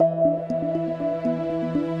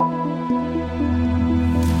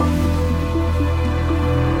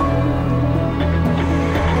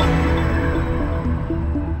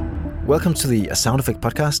Welcome to the A Sound Effect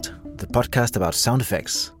podcast, the podcast about sound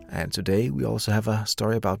effects. And today we also have a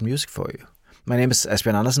story about music for you. My name is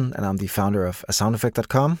Asbjoern Andersen, and I'm the founder of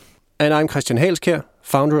asoundeffect.com. And I'm Christian Hagelskjaer,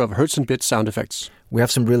 founder of Hertz & Bit Sound Effects. We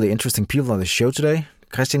have some really interesting people on the show today.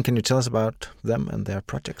 Christian, can you tell us about them and their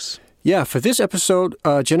projects? Yeah, for this episode,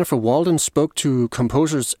 Jennifer Walden spoke to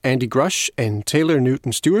composers Andy Grush and Taylor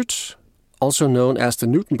Newton Stewart, also known as the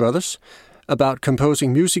Newton Brothers, about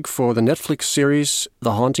composing music for the Netflix series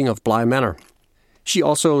The Haunting of Bly Manor. She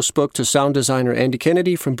also spoke to sound designer Andy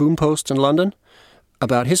Kennedy from Boompost in London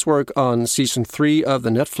about his work on Season 3 of the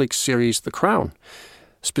Netflix series The Crown,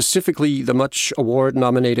 specifically the much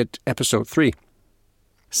award-nominated Episode 3.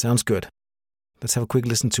 Sounds good. Let's have a quick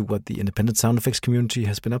listen to what the independent sound effects community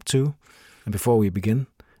has been up to. And before we begin,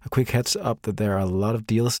 a quick heads up that there are a lot of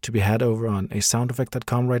deals to be had over on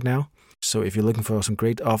asoundeffect.com right now. So if you're looking for some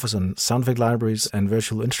great offers on sound effect libraries and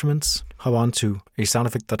virtual instruments, hop on to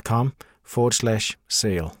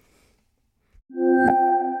asoundeffect.com/sale.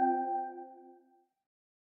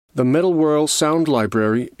 The Metal World Sound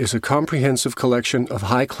Library is a comprehensive collection of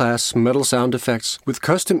high-class metal sound effects with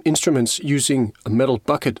custom instruments using a metal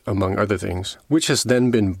bucket, among other things, which has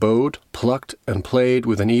then been bowed, plucked, and played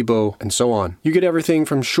with an e-bow, and so on. You get everything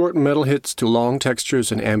from short metal hits to long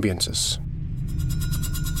textures and ambiances.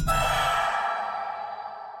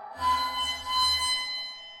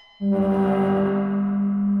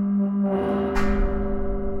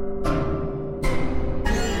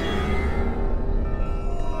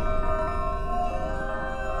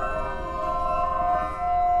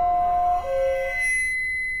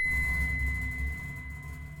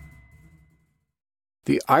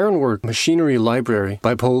 The Ironwork Machinery Library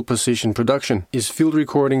by Pole Position Production is field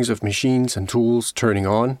recordings of machines and tools turning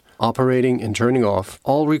on, operating and turning off,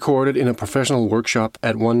 all recorded in a professional workshop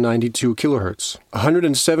at 192 kHz,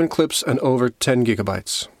 107 clips and over 10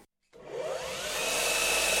 gigabytes.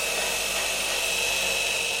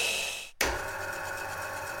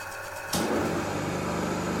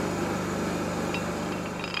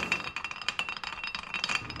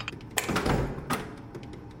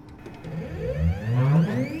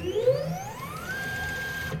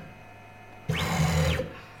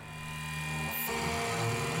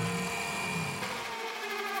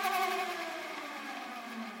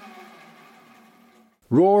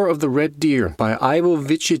 Roar of the Red Deer by Ivo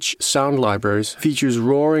Vicic Sound Libraries features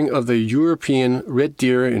roaring of the European red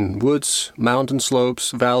deer in woods, mountain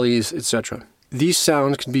slopes, valleys, etc. These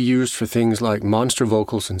sounds can be used for things like monster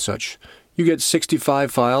vocals and such. You get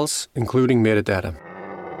 65 files, including metadata.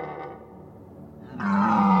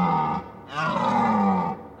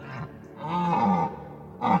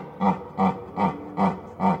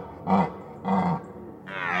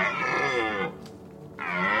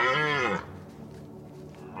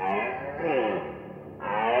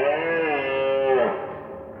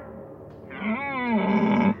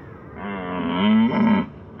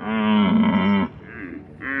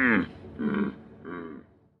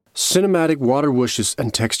 Cinematic Water Whooshes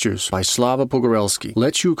and Textures by Slava Pogorelski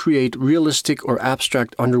lets you create realistic or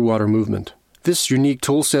abstract underwater movement. This unique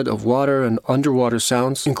toolset of water and underwater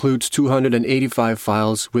sounds includes 285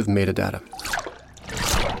 files with metadata.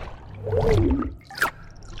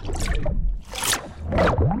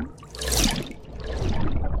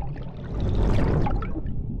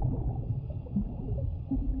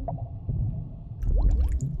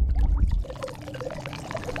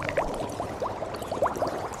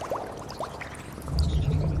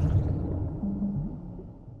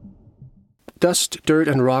 Dust, Dirt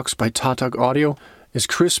and Rocks by Tatak Audio is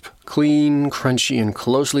crisp, clean, crunchy and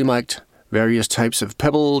closely mic'd. Various types of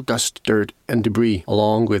pebble, dust, dirt and debris,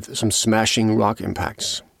 along with some smashing rock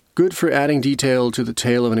impacts. Good for adding detail to the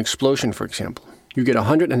tail of an explosion, for example. You get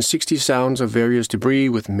 160 sounds of various debris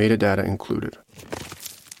with metadata included.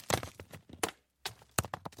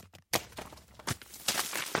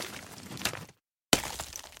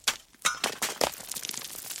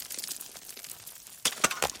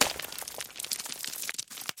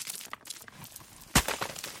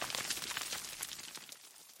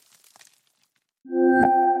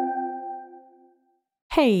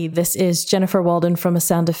 Hey, this is Jennifer Walden from A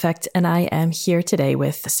Sound Effect, and I am here today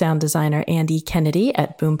with sound designer Andy Kennedy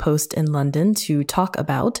at Boompost in London to talk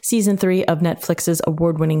about Season 3 of Netflix's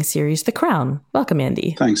award-winning series, The Crown. Welcome,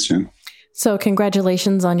 Andy. Thanks, Jen. So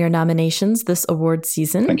congratulations on your nominations this award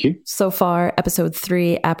season. Thank you. So far, episode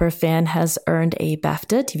 3, Aberfan has earned a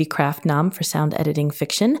BAFTA TV Craft nom for sound editing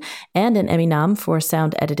fiction and an Emmy nom for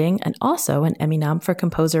sound editing, and also an Emmy nom for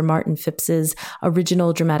composer Martin Phipps's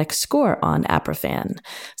original dramatic score on Aberfan.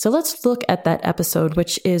 So let's look at that episode,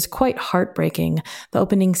 which is quite heartbreaking. The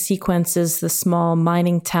opening sequence is the small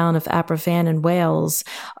mining town of Aberfan in Wales.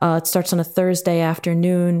 It starts on a Thursday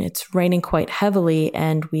afternoon. It's raining quite heavily,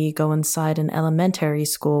 and we go inside an elementary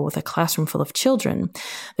school with a classroom full of children.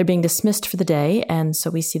 They're being dismissed for the day, and so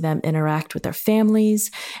we see them interact with their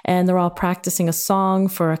families, and they're all practicing a song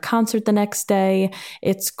for a concert the next day.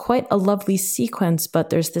 It's quite a lovely sequence, but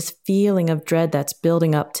there's this feeling of dread that's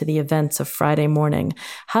building up to the events of Friday morning.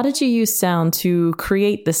 How did you use sound to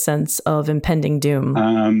create the sense of impending doom?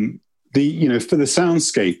 For the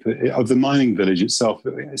soundscape of the mining village itself,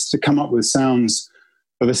 it's to come up with sounds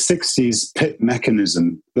of a 60s pit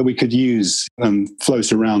mechanism that we could use and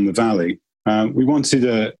float around the valley. We wanted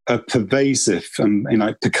a pervasive and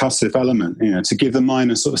percussive element, to give the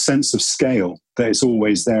mine a sort of sense of scale, that it's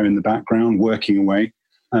always there in the background, working away.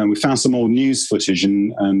 We found some old news footage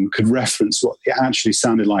and could reference what it actually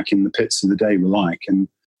sounded like in the pits of the day were like. And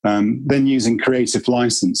then using creative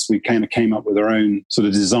license, we kind of came up with our own sort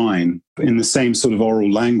of design in the same sort of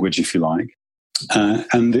oral language, if you like.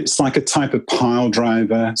 And it's like a type of pile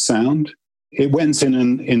driver sound. It went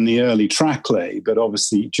in the early track lay, but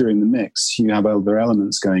obviously during the mix, you have other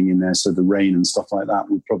elements going in there, so the rain and stuff like that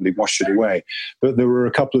would probably wash it away. But there were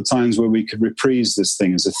a couple of times where we could reprise this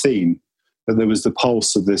thing as a theme, that there was the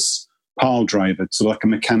pulse of this pile driver, so like a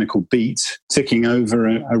mechanical beat ticking over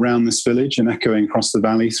around this village and echoing across the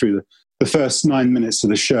valley through the first 9 minutes of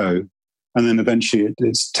the show. And then eventually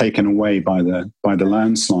it's taken away by the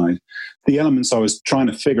landslide. The elements I was trying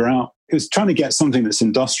to figure out, it was trying to get something that's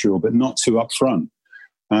industrial but not too upfront.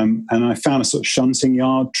 And I found a sort of shunting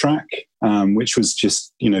yard track, which was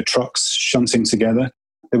just, trucks shunting together.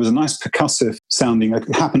 There was a nice percussive sounding.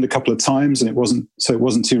 It happened a couple of times and it wasn't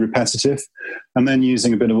too repetitive. And then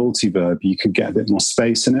using a bit of altiverb, you could get a bit more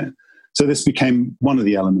space in it. So this became one of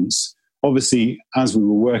the elements. Obviously, as we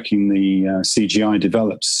were working, the CGI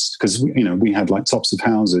develops, because we had like tops of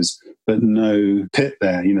houses, but no pit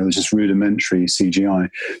there. There's just rudimentary CGI.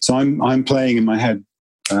 So I'm playing in my head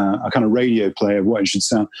a kind of radio play of what it should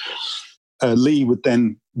sound. Lee would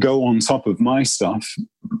then go on top of my stuff,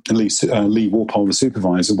 at least Lee Warpole, the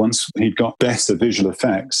supervisor, once he'd got better visual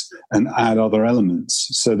effects, and add other elements.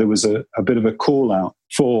 So there was a bit of a call out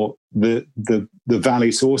for the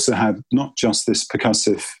valley to also have not just this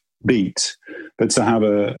percussive beat, but to have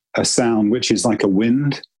a sound which is like a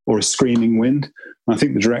wind or a screaming wind. And I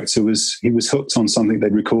think the director was hooked on something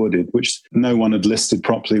they'd recorded, which no one had listed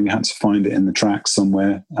properly. We had to find it in the track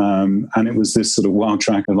somewhere. And it was this sort of wild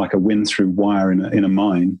track of like a wind through wire in a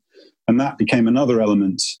mine. And that became another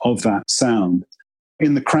element of that sound.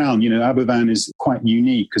 In The Crown, Aberfan is quite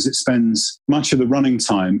unique because it spends much of the running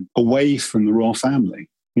time away from the royal family.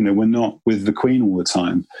 We're not with the Queen all the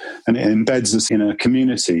time. And it embeds us in a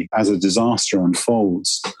community as a disaster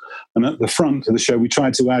unfolds. And at the front of the show, we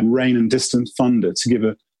tried to add rain and distant thunder to give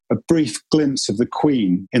a brief glimpse of the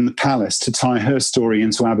Queen in the palace to tie her story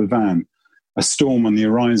into Aberfan, a storm on the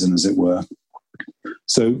horizon, as it were.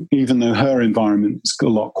 So even though her environment is a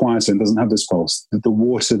lot quieter and doesn't have this pulse, the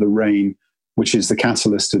water, the rain, which is the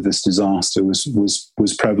catalyst of this disaster,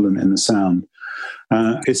 was prevalent in the sound.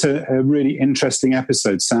 It's a really interesting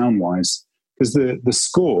episode sound-wise, because the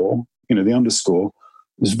score, the underscore,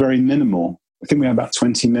 was very minimal. I think we had about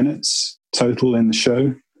 20 minutes total in the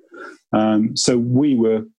show. So we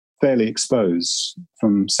were fairly exposed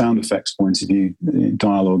from sound effects point of view,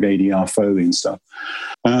 dialogue, ADR, Foley and stuff.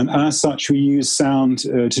 And as such, we use sound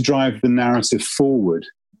to drive the narrative forward.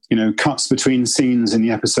 Cuts between scenes in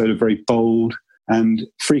the episode are very bold, and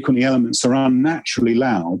frequently elements are unnaturally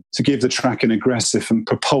loud to give the track an aggressive and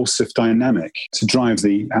propulsive dynamic to drive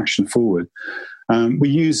the action forward. We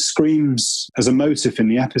use screams as a motif in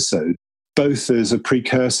the episode, both as a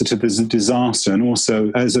precursor to the disaster and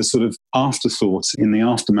also as a sort of afterthought in the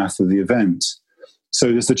aftermath of the event. So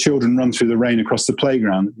as the children run through the rain across the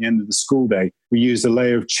playground at the end of the school day, we use a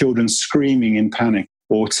layer of children screaming in panic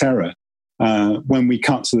or terror. When we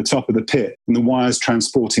cut to the top of the pit and the wires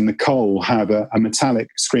transporting the coal have a metallic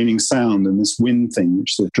screaming sound and this wind thing,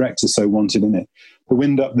 which the director so wanted in it. The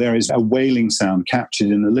wind up there is a wailing sound captured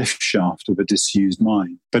in the lift shaft of a disused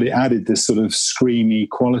mine, but it added this sort of screamy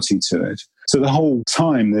quality to it. So the whole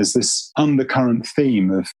time there's this undercurrent theme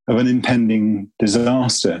of an impending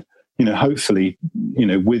disaster, hopefully,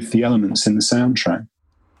 with the elements in the soundtrack.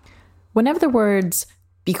 Whenever the words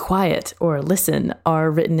be quiet or listen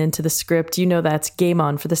are written into the script. You know that's game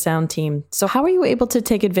on for the sound team. So how are you able to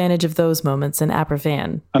take advantage of those moments in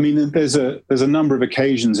Aberfan? I mean, there's a number of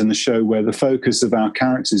occasions in the show where the focus of our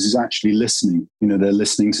characters is actually listening. You know, they're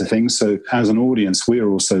listening to things. So as an audience, we're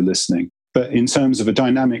also listening. But in terms of a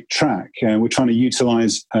dynamic track, we're trying to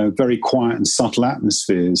utilize very quiet and subtle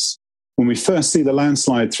atmospheres. When we first see the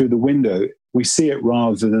landslide through the window, we see it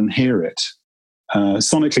rather than hear it.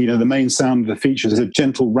 Sonically, the main sound of the feature is a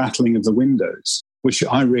gentle rattling of the windows, which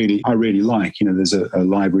I really like. There's a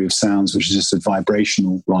library of sounds, which is just a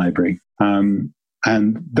vibrational library. And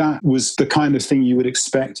that was the kind of thing you would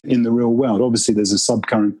expect in the real world. Obviously, there's a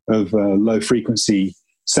subcurrent of low frequency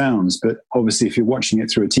sounds, but obviously if you're watching it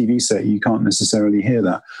through a TV set, you can't necessarily hear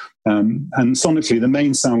that. And sonically, the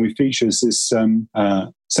main sound we feature is this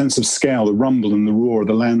sense of scale, the rumble and the roar of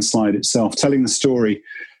the landslide itself, telling the story.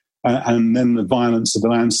 And then the violence of the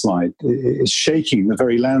landslide is shaking the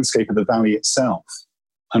very landscape of the valley itself.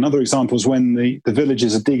 Another example is when the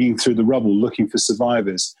villagers are digging through the rubble looking for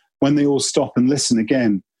survivors. When they all stop and listen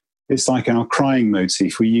again, it's like our crying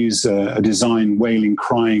motif. We use a design wailing,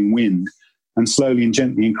 crying wind and slowly and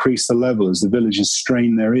gently increase the level as the villagers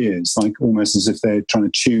strain their ears, like almost as if they're trying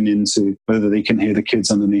to tune into whether they can hear the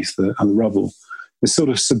kids underneath the rubble. This sort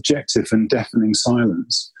of subjective and deafening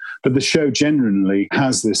silence. But the show generally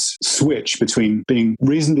has this switch between being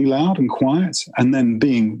reasonably loud and quiet and then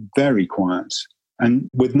being very quiet. And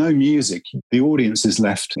with no music, the audience is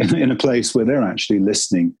left in a place where they're actually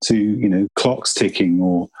listening to, clocks ticking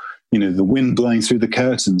or, the wind blowing through the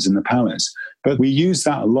curtains in the palace. But we use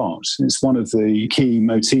that a lot. It's one of the key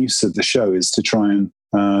motifs of the show is to try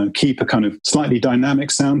and keep a kind of slightly dynamic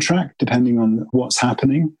soundtrack depending on what's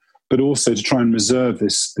happening, but also to try and reserve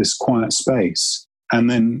this quiet space. And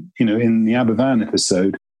then, in the Aberfan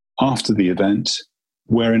episode, after the event,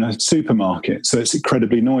 we're in a supermarket. So it's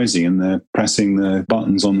incredibly noisy and they're pressing the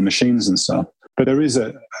buttons on the machines and stuff. But there is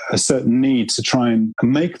a certain need to try and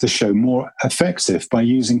make the show more effective by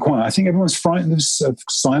using quiet. I think everyone's frightened of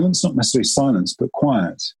silence, not necessarily silence, but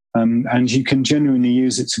quiet. And you can genuinely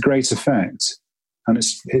use it to great effect. And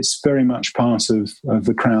it's very much part of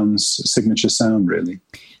the Crown's signature sound, really.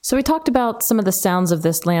 So we talked about some of the sounds of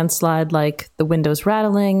this landslide, like the windows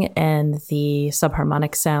rattling and the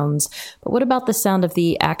subharmonic sounds. But what about the sound of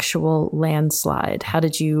the actual landslide? How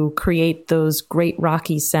did you create those great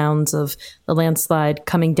rocky sounds of the landslide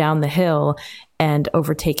coming down the hill and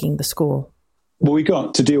overtaking the school? Well, we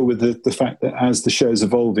got to deal with the fact that as the show's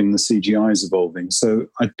evolving, the CGI is evolving. So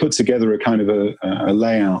I put together a kind of a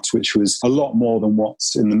layout which was a lot more than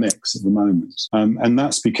what's in the mix at the moment. And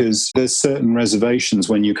that's because there's certain reservations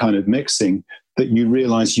when you're kind of mixing that you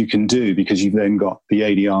realize you can do because you've then got the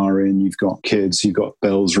ADR in, you've got kids, you've got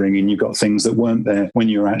bells ringing, you've got things that weren't there when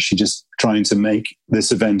you were actually just trying to make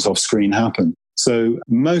this event off screen happen. So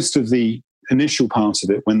most of the initial part of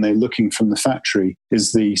it when they're looking from the factory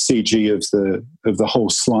is the CG of the whole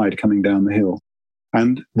slide coming down the hill.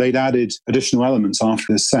 And they'd added additional elements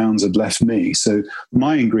after the sounds had left me. So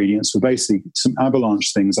my ingredients were basically some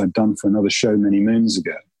avalanche things I'd done for another show many moons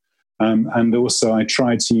ago. And also I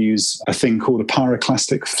tried to use a thing called a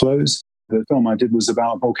pyroclastic flows. The film I did was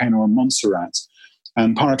about a volcano on Montserrat.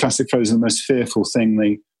 And pyroclastic flows are the most fearful thing.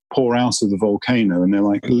 They pour out of the volcano and they're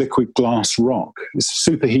like liquid glass rock. It's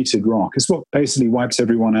superheated rock. It's what basically wipes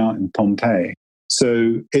everyone out in Pompeii.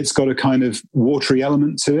 So it's got a kind of watery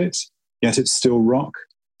element to it, yet it's still rock.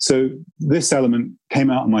 So this element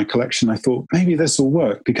came out of my collection. I thought maybe this will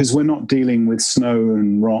work because we're not dealing with snow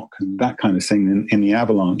and rock and that kind of thing in the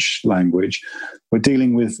avalanche language. We're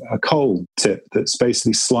dealing with a coal tip that's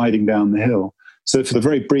basically sliding down the hill. So for the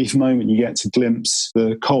very brief moment you get to glimpse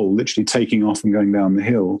the coal literally taking off and going down the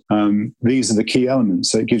hill, these are the key elements.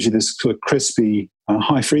 So it gives you this sort of crispy,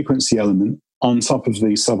 high-frequency element on top of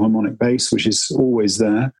the subharmonic bass, which is always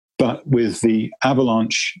there, but with the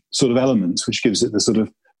avalanche sort of elements, which gives it the sort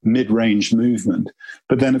of mid-range movement.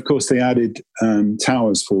 But then, of course, they added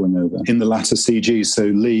towers falling over in the latter CG. So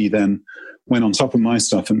Lee then went on top of my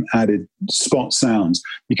stuff and added spot sounds,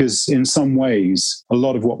 because in some ways, a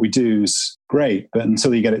lot of what we do is great, but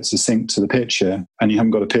until you get it to sync to the picture and you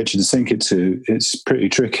haven't got a picture to sync it to, it's pretty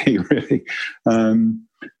tricky, really.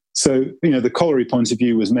 So, the colliery point of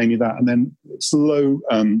view was mainly that. And then slow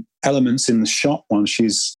elements in the shop while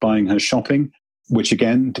she's buying her shopping, which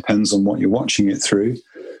again depends on what you're watching it through.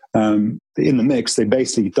 In the mix, they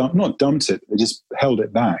basically not dumped it, they just held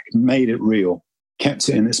it back, made it real, kept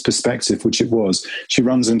it in its perspective, which it was. She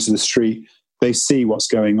runs into the street, they see what's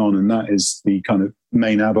going on, and that is the kind of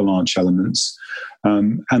main avalanche elements.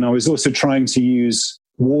 And I was also trying to use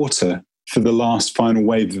water for the last final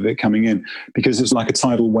wave of it coming in, because it's like a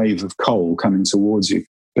tidal wave of coal coming towards you.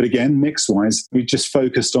 But again, mix-wise, we just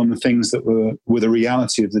focused on the things that were the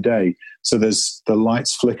reality of the day. So there's the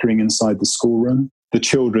lights flickering inside the schoolroom. The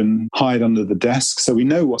children hide under the desk. So we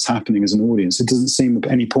know what's happening as an audience. It doesn't seem at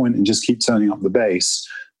any point and just keep turning up the bass.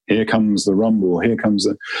 Here comes the rumble. Here comes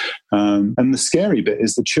the... and the scary bit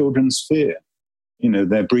is the children's fear.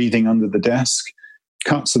 They're breathing under the desk.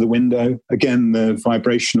 Cut to the window. Again, the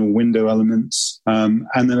vibrational window elements. And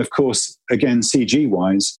then, of course, again,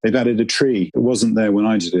 CG-wise, they've added a tree that wasn't there when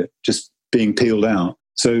I did it, just being peeled out.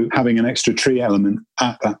 So having an extra tree element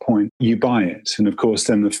at that point, you buy it. And, of course,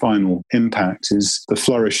 then the final impact is the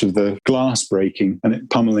flourish of the glass breaking and it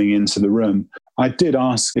pummeling into the room. I did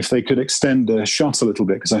ask if they could extend the shot a little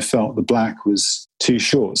bit because I felt the black was too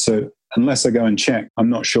short. So unless I go and check, I'm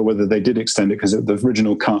not sure whether they did extend it because the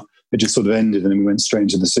original cut, it just sort of ended and then we went straight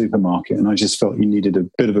into the supermarket. And I just felt you needed a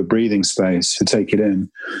bit of a breathing space to take it in.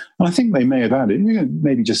 And I think they may have added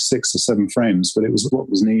maybe just 6 or 7 frames, but it was what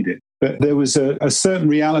was needed. But there was a certain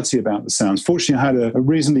reality about the sounds. Fortunately, I had a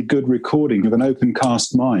reasonably good recording of an open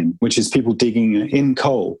cast mine, which is people digging in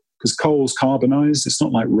coal, because coal's carbonized. It's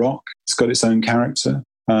not like rock. It's got its own character.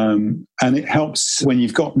 And it helps when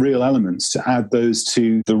you've got real elements to add those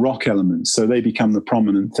to the rock elements so they become the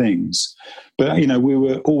prominent things. But, we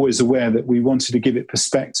were always aware that we wanted to give it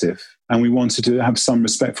perspective and we wanted to have some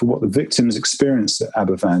respect for what the victims experienced at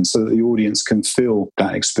Aberfan so that the audience can feel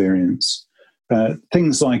that experience.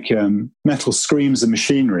 Things like metal screams of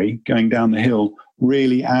machinery going down the hill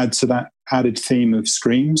really add to that added theme of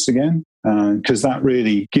screams again, because that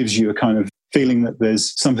really gives you a kind of feeling that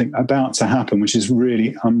there's something about to happen, which is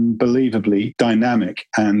really unbelievably dynamic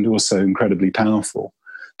and also incredibly powerful.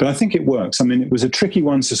 But I think it works. I mean, it was a tricky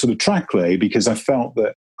one to sort of track lay because I felt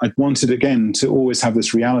that I wanted, again, to always have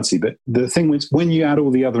this reality. But the thing was, when you add all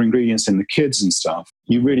the other ingredients in the kids and stuff,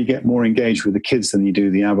 you really get more engaged with the kids than you do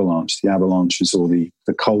the avalanches or the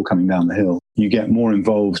coal coming down the hill. You get more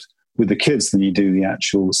involved with the kids than you do the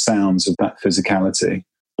actual sounds of that physicality.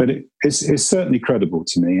 But it's certainly credible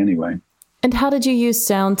to me anyway. And how did you use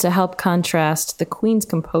sound to help contrast the Queen's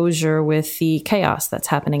composure with the chaos that's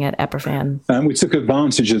happening at Aberfan? We took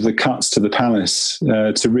advantage of the cuts to the palace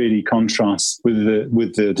to really contrast with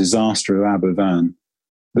the disaster of Aberfan.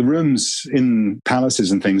 The rooms in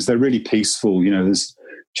palaces and things, they're really peaceful. There's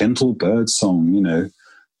gentle bird song,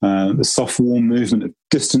 the soft, warm movement of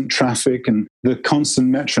distant traffic and the constant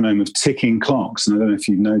metronome of ticking clocks. And I don't know if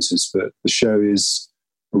you've noticed, but the show is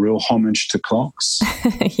a real homage to clocks.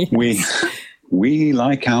 Yes. We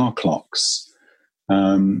like our clocks.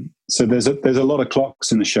 So there's a lot of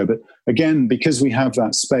clocks in the show. But again, because we have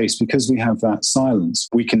that space, because we have that silence,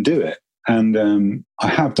 we can do it. And I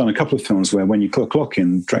have done a couple of films where when you put a clock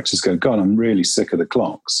in, directors go, God, I'm really sick of the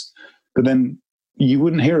clocks. But then you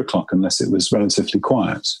wouldn't hear a clock unless it was relatively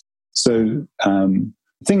quiet. So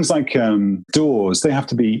things like doors, they have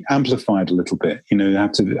to be amplified a little bit. They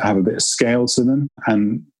have to have a bit of scale to them,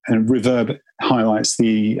 and reverb highlights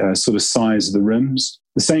the sort of size of the rooms.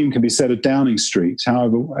 The same can be said of Downing Street.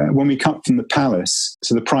 However, when we cut from the palace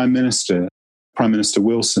to the Prime Minister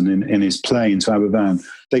Wilson in his plane to Aberfan,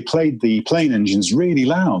 they played the plane engines really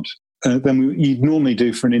loud. Than you'd normally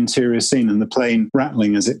do for an interior scene, and the plane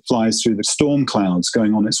rattling as it flies through the storm clouds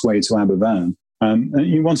going on its way to Aberfan. And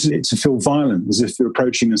you wanted it to feel violent, as if you're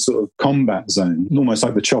approaching a sort of combat zone, almost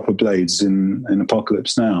like the chopper blades in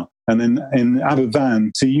Apocalypse Now. And then in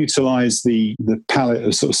Aberfan, to utilise the palette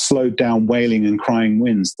of sort of slowed down wailing and crying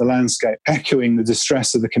winds, the landscape echoing the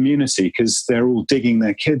distress of the community because they're all digging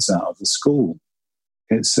their kids out of the school.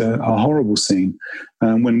 It's a horrible scene.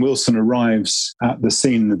 When Wilson arrives at the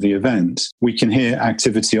scene of the event, we can hear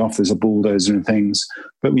activity off. There's a bulldozer and things.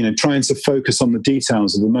 But, trying to focus on the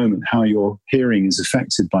details of the moment, how your hearing is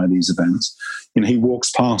affected by these events. He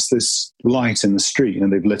walks past this light in the street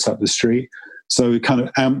and they've lit up the street. So it kind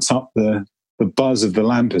of amped up the buzz of the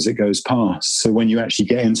lamp as it goes past. So when you actually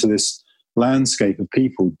get into this landscape of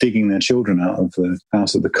people digging their children out of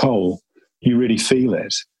the coal, you really feel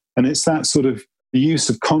it. And it's that sort of the use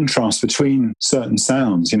of contrast between certain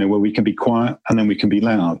sounds, where we can be quiet and then we can be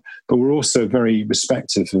loud. But we're also very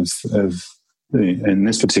respective of in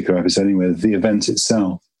this particular episode anyway, the event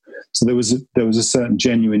itself. So there was a certain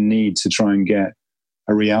genuine need to try and get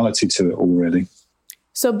a reality to it already.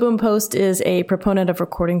 So Boom Post is a proponent of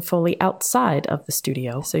recording Foley outside of the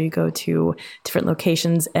studio. So you go to different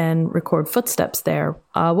locations and record footsteps there.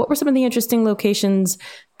 What were some of the interesting locations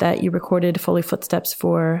that you recorded Foley footsteps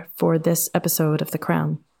for this episode of The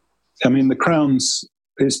Crown? I mean, The Crown's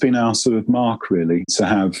it's been our sort of mark, really, to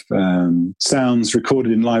have sounds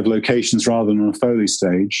recorded in live locations rather than on a Foley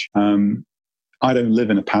stage. I don't live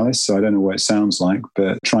in a palace, so I don't know what it sounds like,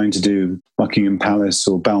 but trying to do Buckingham Palace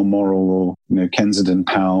or Balmoral or Kensington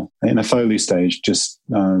Pal in a Foley stage,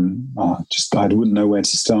 I wouldn't know where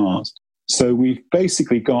to start. So we've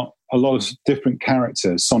basically got a lot of different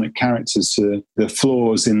sonic characters to the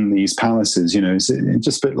floors in these palaces. It's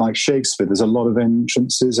just a bit like Shakespeare. There's a lot of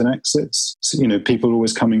entrances and exits. So, people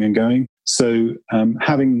always coming and going. So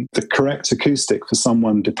having the correct acoustic for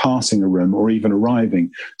someone departing a room or even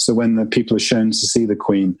arriving. So when the people are shown to see the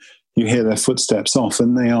Queen, you hear their footsteps off,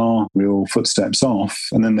 and they are real footsteps off.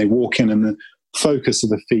 And then they walk in, and the focus of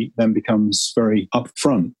the feet then becomes very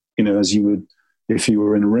upfront, as you would if you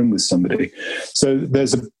were in a room with somebody. So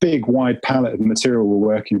there's a big, wide palette of material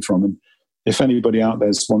we're working from. And if anybody out there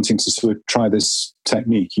is wanting to sort of try this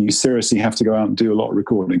technique, you seriously have to go out and do a lot of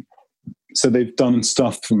recording. So they've done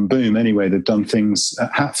stuff from Boom anyway. They've done things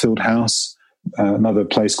at Hatfield House, another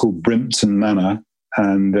place called Brimpton Manor.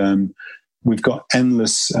 And we've got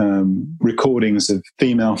endless recordings of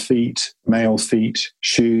female feet, male feet,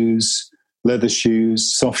 shoes, leather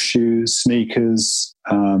shoes, soft shoes, sneakers,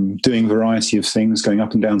 doing a variety of things, going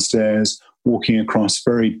up and down stairs, walking across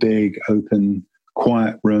very big, open,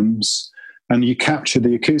 quiet rooms. And you capture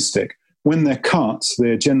the acoustic. When they're cut,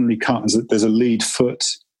 they're generally cut as there's a lead foot.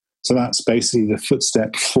 So that's basically the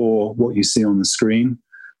footstep for what you see on the screen.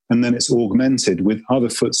 And then it's augmented with other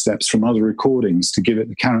footsteps from other recordings to give it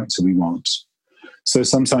the character we want. So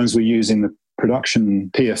sometimes we're using the production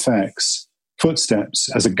PFX footsteps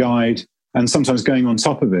as a guide, and sometimes going on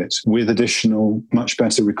top of it with additional, much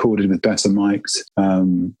better recorded with better mic'd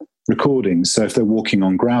recordings. So if they're walking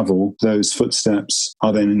on gravel, those footsteps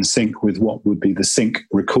are then in sync with what would be the sync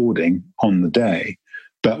recording on the day,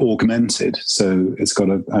 but augmented. So it's got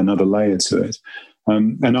another layer to it.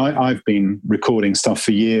 And I've been recording stuff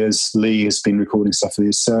for years. Lee has been recording stuff for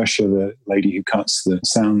Saoirse, the lady who cuts the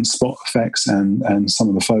sound spot effects and some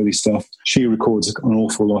of the Foley stuff. She records an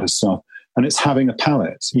awful lot of stuff. And it's having a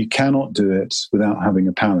palette. You cannot do it without having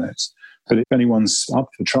a palette. But if anyone's up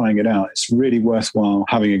for trying it out, it's really worthwhile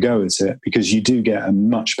having a go at it, because you do get a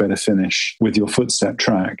much better finish with your footstep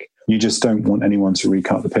track. You just don't want anyone to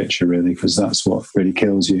recut the picture, really, because that's what really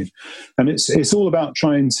kills you. And it's all about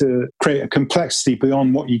trying to create a complexity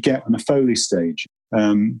beyond what you get on a Foley stage.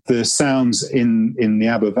 The sounds in the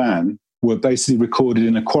Asbjoern were basically recorded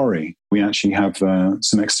in a quarry. We actually have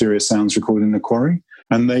some exterior sounds recorded in a quarry.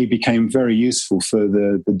 And they became very useful for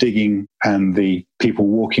the digging and the people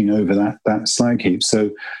walking over that slag heap.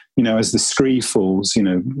 So, as the scree falls,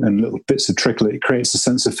 and little bits of trickle, it creates a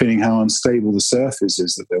sense of feeling how unstable the surface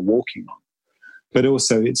is that they're walking on. But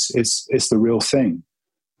also, it's the real thing.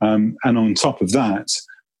 And on top of that,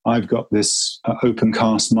 I've got this open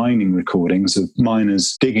cast mining recordings of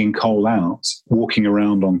miners digging coal out, walking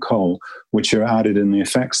around on coal, which are added in the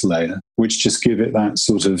effects layer, which just give it that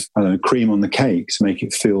sort of cream on the cake to make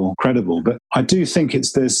it feel credible. But I do think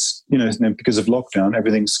there's because of lockdown,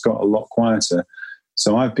 everything's got a lot quieter.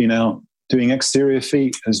 So I've been out doing exterior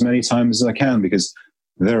feet as many times as I can, because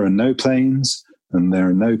there are no planes and there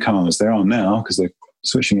are no cars. There are now, because they're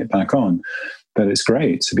switching it back on. But it's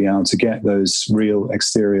great to be able to get those real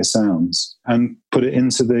exterior sounds and put it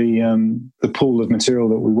into the pool of material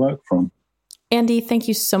that we work from. Andy, thank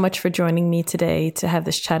you so much for joining me today to have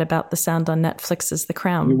this chat about the sound on Netflix's The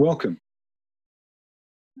Crown. You're welcome.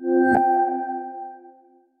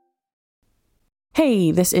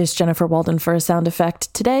 Hey, this is Jennifer Walden for A Sound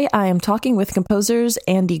Effect. Today I am talking with composers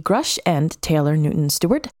Andy Grush and Taylor Newton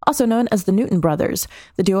Stewart, also known as the Newton Brothers.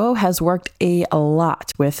 The duo has worked a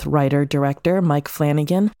lot with writer-director Mike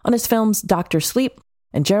Flanagan on his films Dr. Sleep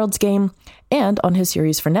and Gerald's Game, and on his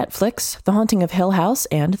series for Netflix, The Haunting of Hill House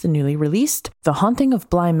and the newly released The Haunting of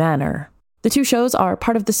Bly Manor. The two shows are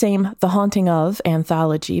part of the same The Haunting of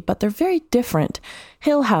anthology, but they're very different.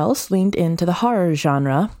 Hill House leaned into the horror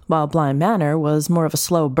genre, while Bly Manor was more of a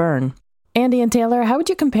slow burn. Andy and Taylor, how would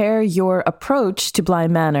you compare your approach to Bly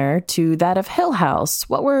Manor to that of Hill House?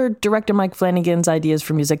 What were director Mike Flanagan's ideas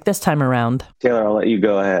for music this time around? Taylor, I'll let you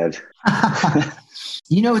go ahead.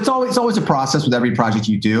 It's always a process with every project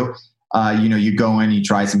you do. You go in, you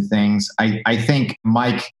try some things. I think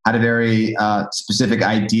Mike had a very specific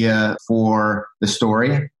idea for the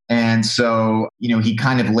story. And so, he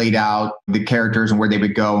kind of laid out the characters and where they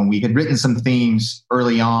would go. And we had written some themes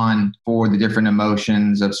early on for the different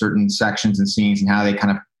emotions of certain sections and scenes and how they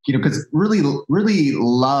kind of, because really, really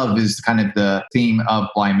love is kind of the theme of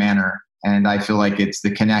Bly Manor. And I feel like it's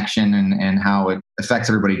the connection and how it affects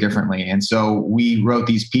everybody differently. And so we wrote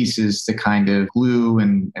these pieces to kind of glue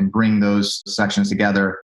and bring those sections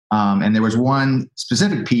together. And there was one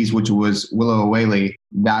specific piece, which was Willow Awaley,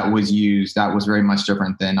 that was used. That was very much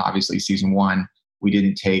different than obviously season one. We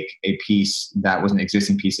didn't take a piece that was an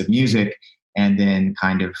existing piece of music and then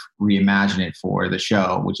kind of reimagine it for the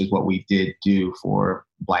show, which is what we did do for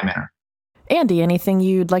Bly Manor. Andy, anything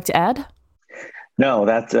you'd like to add? No,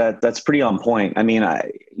 that's pretty on point. I mean,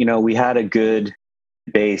 we had a good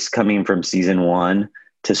base coming from season one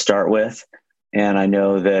to start with. And I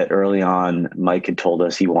know that early on, Mike had told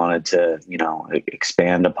us he wanted to,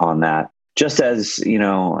 expand upon that. Just as,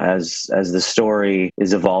 as the story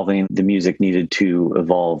is evolving, the music needed to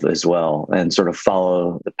evolve as well and sort of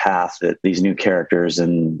follow the path that these new characters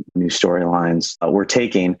and new storylines were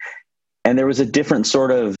taking. And there was a different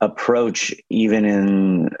sort of approach even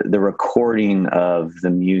in the recording of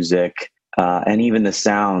the music and even the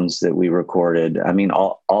sounds that we recorded. I mean,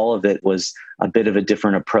 all of it was a bit of a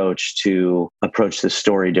different approach to approach the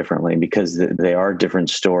story differently because they are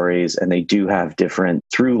different stories and they do have different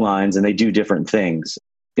through lines and they do different things.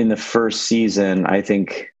 In the first season, I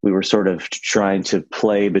think we were sort of trying to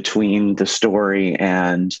play between the story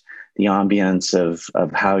and the ambience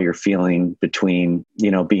of how you're feeling between,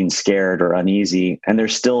 being scared or uneasy. And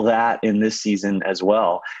there's still that in this season as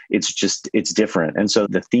well. It's different. And so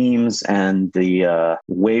the themes and the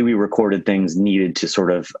way we recorded things needed to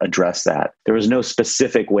sort of address that. There was no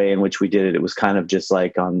specific way in which we did it. It was kind of just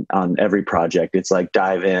like on every project. It's like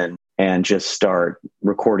dive in and just start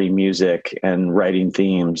recording music and writing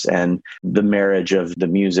themes, and the marriage of the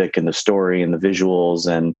music and the story and the visuals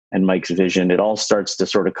and Mike's vision. It all starts to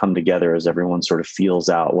sort of come together as everyone sort of feels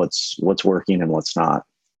out what's working and what's not.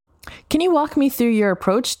 Can you walk me through your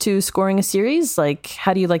approach to scoring a series? Like,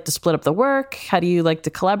 how do you like to split up the work? How do you like to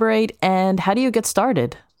collaborate? And how do you get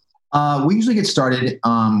started? We usually get started.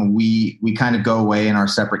 We kind of go away in our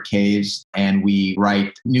separate caves and we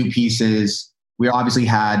write new pieces. We obviously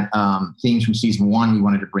had themes from season one we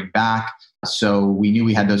wanted to bring back. So we knew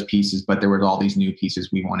we had those pieces, but there were all these new pieces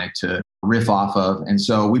we wanted to riff off of. And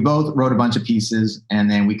so we both wrote a bunch of pieces and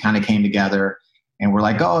then we kind of came together and we're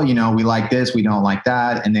like, oh, we like this, we don't like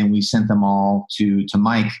that. And then we sent them all to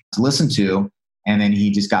Mike to listen to. And then he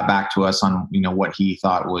just got back to us on, what he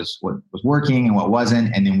thought was working and what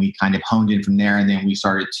wasn't. And then we kind of honed in from there. And then we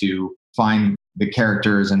started to find the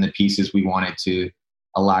characters and the pieces we wanted to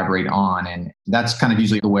elaborate on. And that's kind of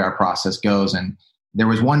usually the way our process goes. And there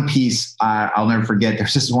was one piece I'll never forget.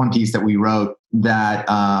 There's just one piece that we wrote that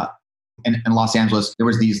in Los Angeles, there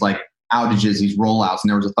was these like outages, these rollouts, and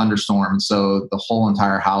there was a thunderstorm. And so the whole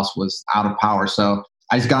entire house was out of power. So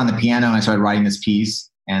I just got on the piano and I started writing this piece.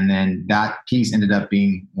 And then that piece ended up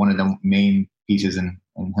being one of the main pieces in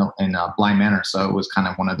Bly Manor. So it was kind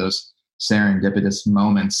of one of those serendipitous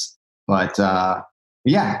moments. But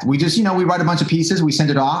yeah, we just, we write a bunch of pieces, we send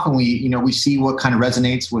it off and we see what kind of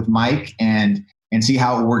resonates with Mike and see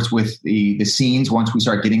how it works with the scenes once we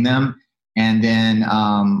start getting them. And then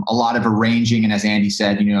a lot of arranging. And as Andy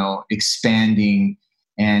said, expanding.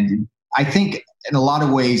 And I think in a lot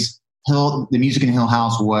of ways, the music in Hill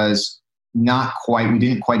House was we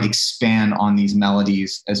didn't quite expand on these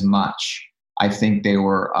melodies as much. I think they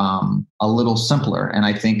were a little simpler. And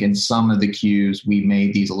I think in some of the cues, we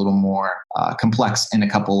made these a little more complex in a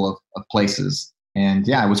couple of places. And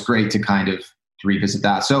yeah, it was great to kind of revisit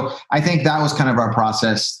that. So I think that was kind of our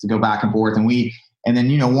process to go back and forth. And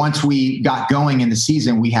then, once we got going in the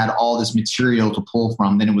season, we had all this material to pull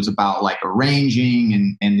from. Then it was about like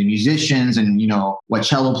arranging and the musicians and, what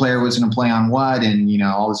cello player was going to play on what and,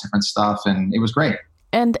 all this different stuff. And it was great.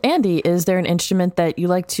 And Andy, is there an instrument that you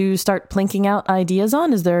like to start plinking out ideas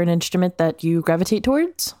on? Is there an instrument that you gravitate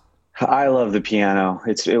towards? I love the piano.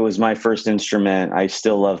 It was my first instrument. I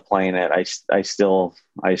still love playing it. I still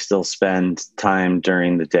spend time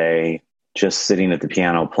during the day just sitting at the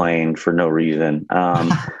piano playing for no reason.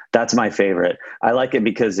 That's my favorite. I like it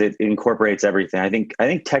because it incorporates everything. I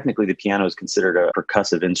think technically the piano is considered a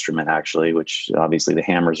percussive instrument, actually, which obviously the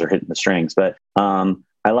hammers are hitting the strings. But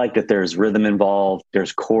I like that there's rhythm involved,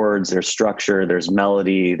 there's chords, there's structure, there's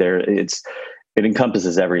melody. It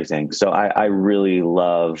encompasses everything. So I really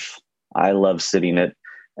love sitting at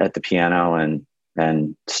the piano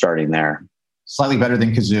and starting there. Slightly better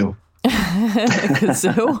than kazoo.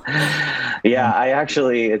 Kazoo? Yeah,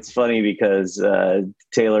 it's funny because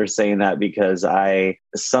Taylor's saying that because I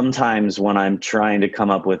sometimes when I'm trying to come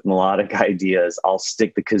up with melodic ideas, I'll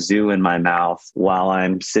stick the kazoo in my mouth while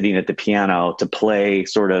I'm sitting at the piano to play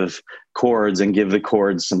sort of chords and give the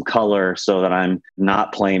chords some color so that I'm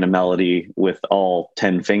not playing a melody with all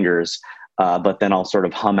 10 fingers. But then I'll sort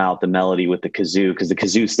of hum out the melody with the kazoo, because the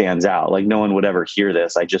kazoo stands out. Like no one would ever hear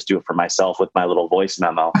this. I just do it for myself with my little voice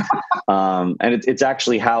memo. And it's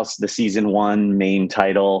actually how the season 1 main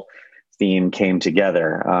title theme came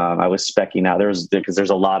together. I was specking out because there's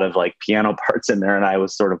a lot of like piano parts in there, and I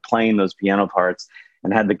was sort of playing those piano parts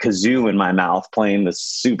and had the kazoo in my mouth playing this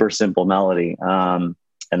super simple melody.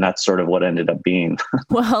 And that's sort of what ended up being.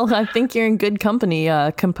 Well, I think you're in good company.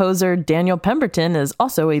 Composer Daniel Pemberton is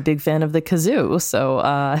also a big fan of the kazoo. So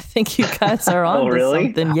I think you guys are on to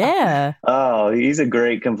something. Yeah. Oh, he's a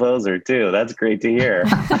great composer too. That's great to hear.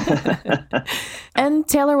 And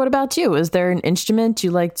Taylor, what about you? Is there an instrument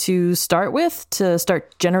you like to start with to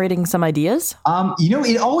start generating some ideas?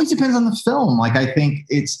 It always depends on the film. Like, I think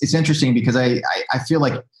it's interesting because I feel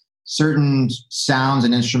like certain sounds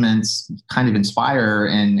and instruments kind of inspire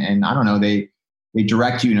and I don't know, they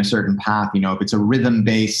direct you in a certain path. If it's a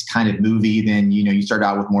rhythm-based kind of movie, then, you start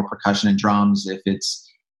out with more percussion and drums. If it's,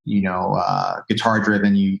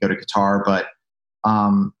 guitar-driven, you go to guitar. But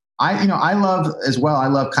I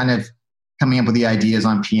love kind of coming up with the ideas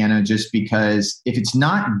on piano, just because if it's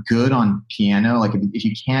not good on piano, like if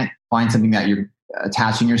you can't find something that you're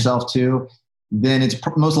attaching yourself to, then it's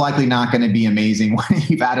most likely not going to be amazing when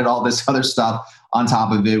you've added all this other stuff on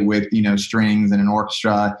top of it with, strings and an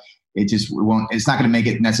orchestra. It's not going to make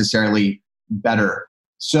it necessarily better.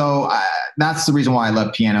 So that's the reason why I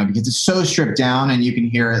love piano, because it's so stripped down and you can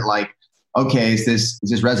hear it like, okay, is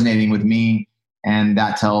this resonating with me? And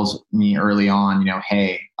that tells me early on,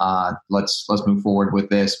 hey, let's move forward with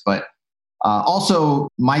this. But also,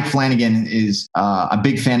 Mike Flanagan is a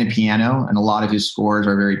big fan of piano, and a lot of his scores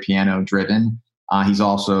are very piano driven. He's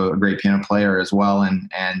also a great piano player as well.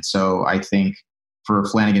 And so I think for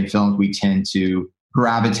Flanagan films, we tend to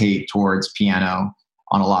gravitate towards piano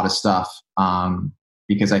on a lot of stuff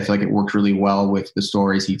because I feel like it works really well with the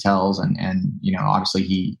stories he tells. And obviously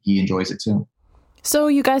he enjoys it too. So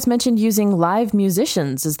you guys mentioned using live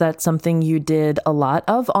musicians. Is that something you did a lot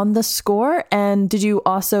of on the score? And did you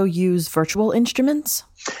also use virtual instruments?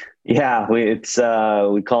 Yeah,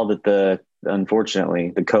 we called it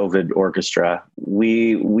unfortunately, the COVID orchestra.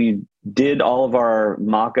 We did all of our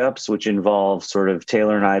mock-ups, which involve sort of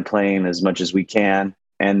Taylor and I playing as much as we can,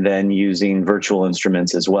 and then using virtual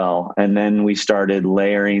instruments as well. And then we started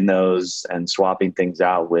layering those and swapping things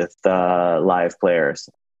out with live players.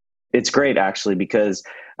 It's great, actually, because,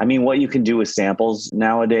 what you can do with samples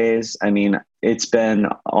nowadays, it's been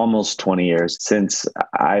almost 20 years since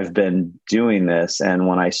I've been doing this. And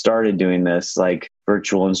when I started doing this, like,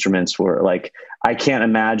 virtual instruments were like, I can't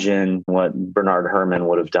imagine what Bernard Herrmann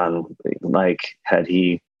would have done, like, had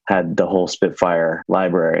he had the whole Spitfire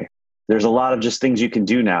library. There's a lot of just things you can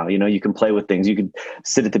do now. You can play with things. You can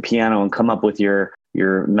sit at the piano and come up with your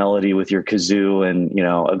melody with your kazoo and,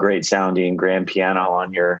 a great sounding grand piano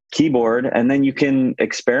on your keyboard. And then you can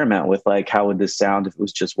experiment with, like, how would this sound if it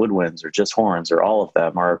was just woodwinds or just horns or all of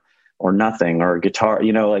them or nothing or guitar,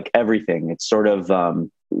 like everything. It's sort of,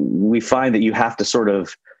 we find that you have to sort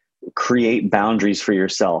of create boundaries for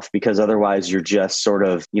yourself, because otherwise you're just sort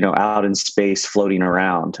of, out in space floating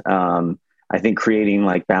around. I think creating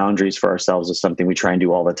like boundaries for ourselves is something we try and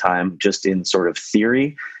do all the time, just in sort of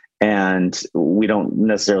theory. And we don't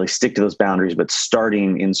necessarily stick to those boundaries, but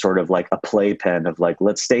starting in sort of like a playpen of like,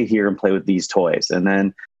 let's stay here and play with these toys. And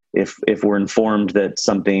then if we're informed that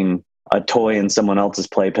a toy in someone else's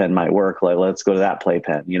playpen might work, like, let's go to that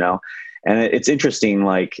playpen, And it's interesting,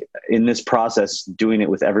 like, in this process, doing it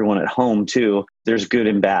with everyone at home too, there's good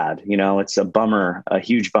and bad. It's a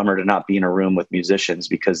huge bummer to not be in a room with musicians,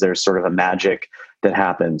 because there's sort of a magic that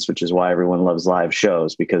happens, which is why everyone loves live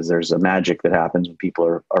shows, because there's a magic that happens when people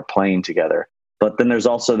are playing together. But then there's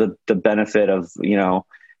also the benefit of,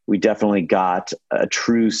 we definitely got a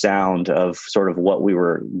true sound of sort of what we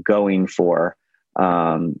were going for.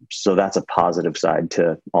 So that's a positive side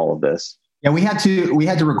to all of this. Yeah, we had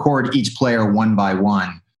to record each player one by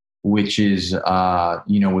one, which is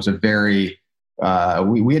was a very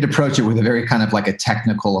we had to approach it with a very kind of like a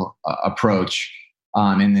technical approach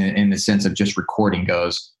in the sense of just recording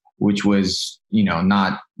goes, which was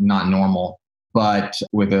not normal, but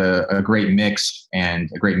with a great mix and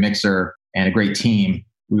a great mixer and a great team,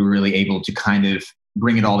 we were really able to kind of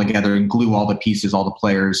bring it all together and glue all the pieces, all the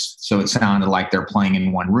players, so it sounded like they're playing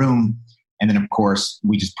in one room. And then, of course,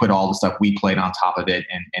 we just put all the stuff we played on top of it,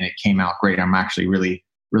 and it came out great. I'm actually really,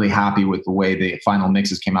 really happy with the way the final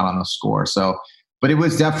mixes came out on the score. So, but it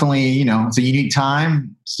was definitely, it's a unique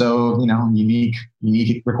time. So,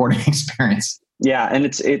 unique recording experience. Yeah, and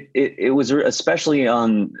it was especially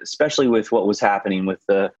with what was happening with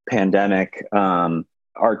the pandemic.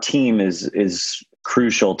 Our team is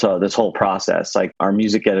crucial to this whole process. Like our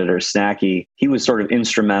music editor, Snacky, he was sort of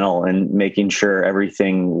instrumental in making sure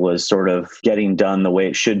everything was sort of getting done the way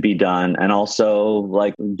it should be done. And also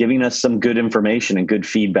like giving us some good information and good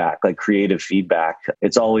feedback, like creative feedback.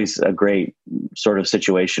 It's always a great sort of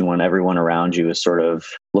situation when everyone around you is sort of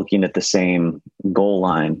looking at the same goal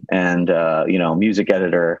line. And, music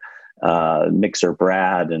editor, mixer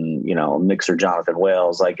Brad, and, mixer Jonathan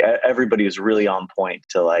Wales, like everybody was really on point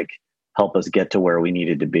to like help us get to where we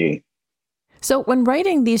needed to be. So when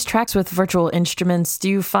writing these tracks with virtual instruments, do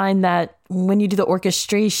you find that when you do the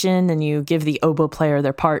orchestration and you give the oboe player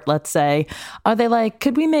their part, let's say, are they like,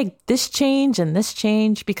 could we make this change and this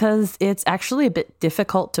change? Because it's actually a bit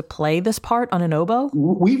difficult to play this part on an oboe.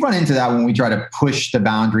 We run into that when we try to push the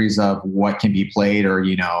boundaries of what can be played, or,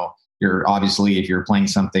 you're obviously, if you're playing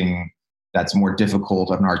something that's more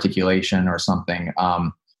difficult of an articulation or something,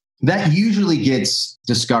 that usually gets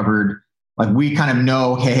discovered. Like we kind of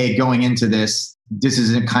know, hey, going into this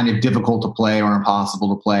isn't kind of difficult to play or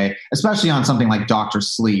impossible to play, especially on something like Dr.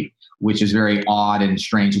 Sleep, which is very odd and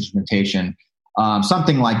strange instrumentation.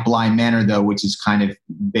 Something like Bly Manor, though, which is kind of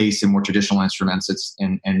based in more traditional instruments,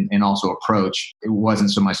 and also approach, it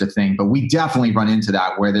wasn't so much a thing. But we definitely run into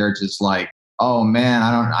that where they're just like, oh man,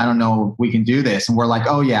 I don't know if we can do this, and we're like,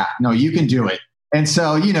 oh yeah, no, you can do it. And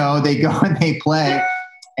so they go and they play.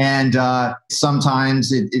 And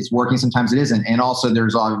sometimes it's working, sometimes it isn't. And also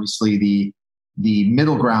there's obviously the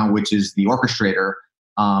middle ground, which is the orchestrator,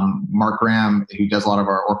 Mark Graham, who does a lot of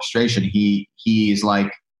our orchestration. He's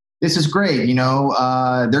like, this is great. They're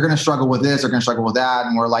going to struggle with this, they're going to struggle with that.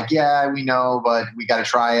 And we're like, yeah, we know, but we got to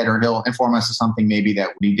try it. Or he'll inform us of something maybe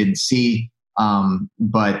that we didn't see.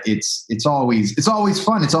 But it's always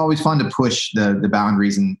fun. It's always fun to push the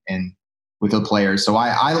boundaries and with the players. So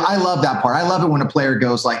I love that part. I love it when a player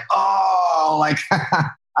goes like, oh, like, I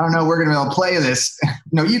don't know, we're going to be able to play this.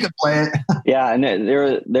 No, you can play it. Yeah. And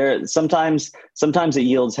there sometimes it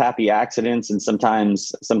yields happy accidents. And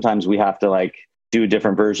sometimes we have to like do a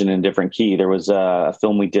different version in a different key. There was a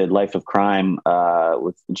film we did, Life of Crime,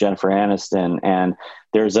 with Jennifer Aniston. And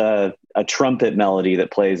there's a trumpet melody that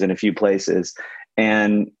plays in a few places.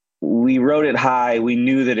 And we wrote it high. We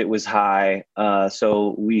knew that it was high.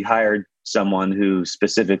 So we hired someone who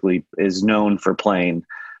specifically is known for playing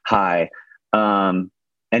high. And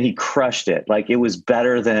he crushed it. Like it was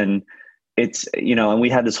better than it's, and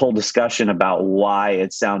we had this whole discussion about why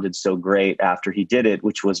it sounded so great after he did it,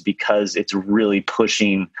 which was because it's really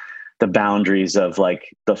pushing the boundaries of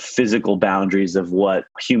like the physical boundaries of what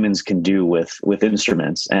humans can do with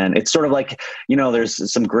instruments. And it's sort of like,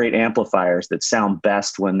 there's some great amplifiers that sound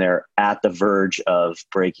best when they're at the verge of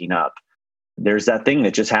breaking up. There's that thing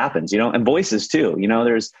that just happens, and voices too.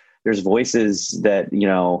 There's voices that,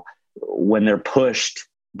 when they're pushed,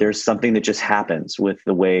 there's something that just happens with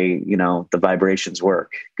the way, the vibrations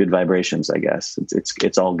work. Good vibrations, I guess.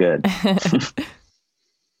 It's all good.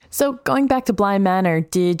 So going back to Bly Manor,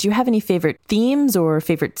 did you have any favorite themes or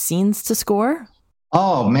favorite scenes to score?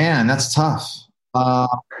 Oh man, that's tough.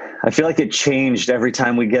 I feel like it changed every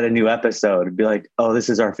time we get a new episode. It'd be like, oh, this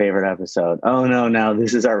is our favorite episode. Oh no, now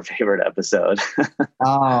this is our favorite episode.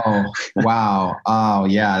 Oh, wow. Oh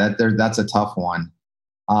yeah, that's a tough one.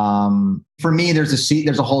 For me, there's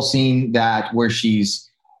a whole scene where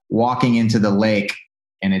she's walking into the lake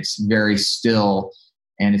and it's very still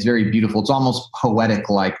and it's very beautiful. It's almost poetic,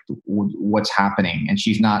 like what's happening, and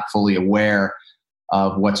she's not fully aware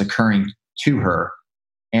of what's occurring to her.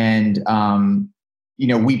 And,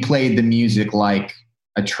 we played the music like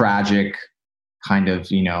a tragic kind of,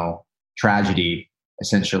 tragedy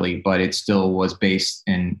essentially, but it still was based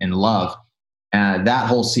in love. That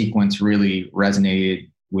whole sequence really resonated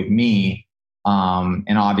with me.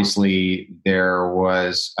 And obviously there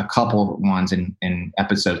was a couple of ones in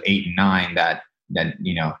episode 8 and 9 that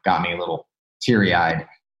got me a little teary eyed.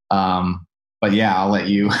 But yeah, I'll let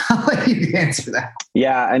you answer that.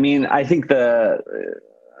 Yeah. I mean, I think the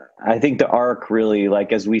arc really,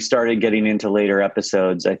 like, as we started getting into later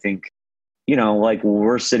episodes, I think, like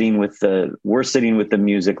we're sitting with the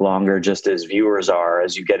music longer, just as viewers are,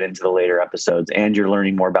 as you get into the later episodes, and you're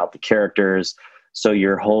learning more about the characters. So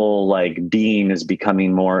your whole like being is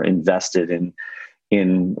becoming more invested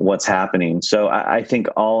in what's happening. So I think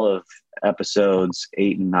all of episodes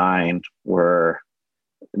 8 and 9 were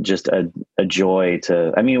just a joy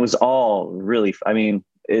to, it was all really,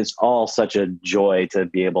 it's all such a joy to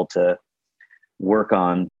be able to work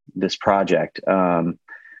on this project.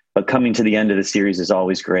 But coming to the end of the series is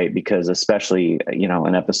always great because especially,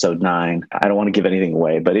 in episode 9, I don't want to give anything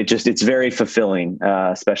away, but it's very fulfilling,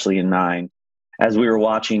 especially in 9. As we were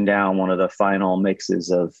watching down one of the final mixes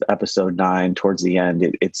of episode 9 towards the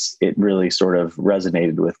end, it really sort of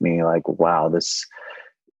resonated with me. Like, wow, this,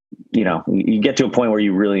 you get to a point where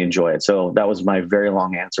you really enjoy it. So that was my very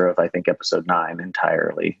long answer of, I think episode 9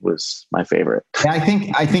 entirely was my favorite. Yeah,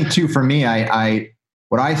 I think too, for me,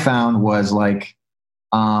 what I found was like,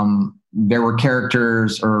 there were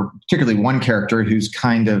characters, or particularly one character who's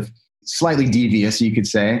kind of slightly devious, you could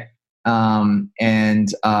say. And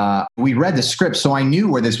we read the script, so I knew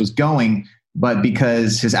where this was going, but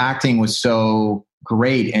because his acting was so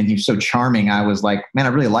great and he's so charming, I was like, man, I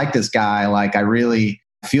really like this guy. Like, I really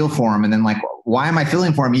feel for him. And then like, why am I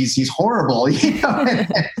feeling for him? He's horrible.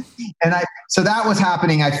 So that was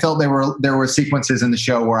happening. I felt there were sequences in the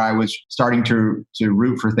show where I was starting to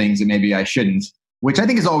root for things that maybe I shouldn't, which I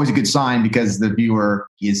think is always a good sign because the viewer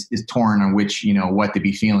is torn on which, what to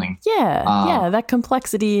be feeling. Yeah. That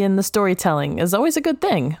complexity in the storytelling is always a good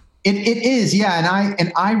thing. It is. Yeah.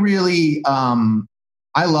 And I really,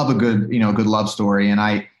 I love a good love story. And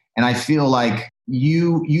I feel like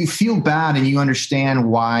you feel bad and you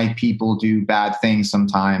understand why people do bad things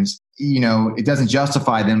sometimes. It doesn't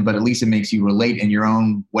justify them, but at least it makes you relate in your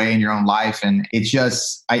own way in your own life. And it's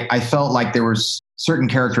just, I felt like there was certain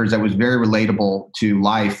characters that was very relatable to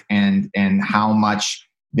life and how much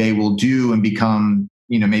they will do and become,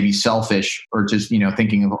 maybe selfish or just,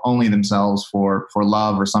 thinking of only themselves for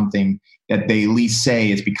love or something that they at least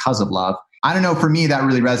say is because of love. I don't know. For me, that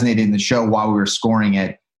really resonated in the show while we were scoring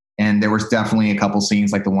it. And there was definitely a couple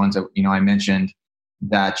scenes like the ones that, I mentioned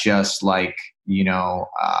that just like,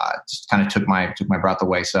 just kind of took my breath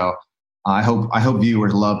away. So I hope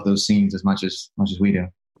viewers love those scenes as much as we do.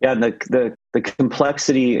 Yeah, the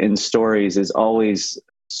complexity in stories is always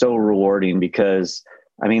so rewarding because,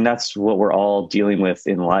 I mean, that's what we're all dealing with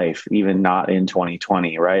in life, even not in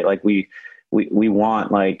 2020, right? Like we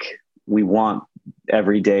want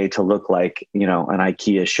every day to look like, an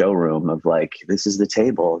IKEA showroom of like, this is the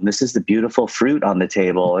table and this is the beautiful fruit on the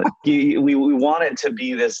table. we want it to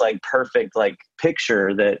be this like perfect like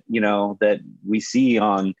picture that, that we see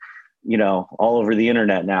on, all over the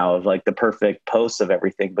internet now of like the perfect posts of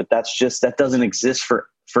everything. But that doesn't exist for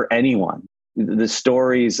anyone. The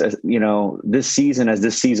stories, this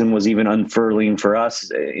season was even unfurling for us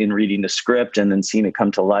in reading the script and then seeing it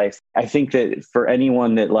come to life. I think that for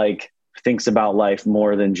anyone that like thinks about life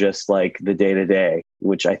more than just like the day to day,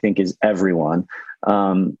 which I think is everyone,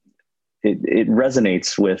 it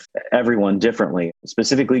resonates with everyone differently,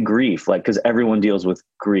 specifically grief, like, because everyone deals with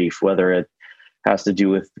grief, whether it has to do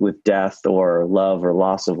with death or love or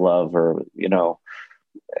loss of love or,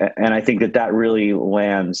 and I think that really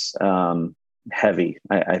lands heavy,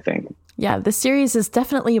 I think. Yeah, the series is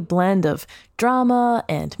definitely a blend of drama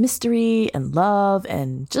and mystery and love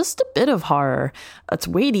and just a bit of horror. It's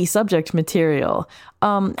weighty subject material.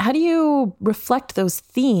 How do you reflect those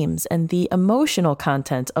themes and the emotional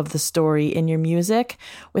content of the story in your music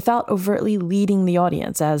without overtly leading the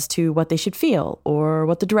audience as to what they should feel or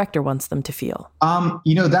what the director wants them to feel?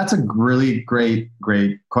 That's a really great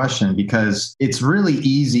question because it's really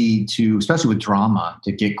easy to, especially with drama,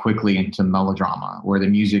 to get quickly into melodrama where the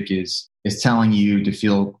music is telling you to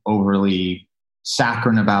feel overly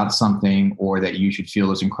saccharine about something or that you should feel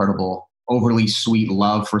this incredible, overly sweet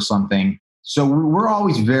love for something. So we're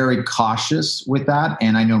always very cautious with that.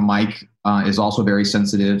 And I know Mike is also very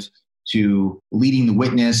sensitive to leading the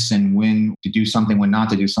witness and when to do something, when not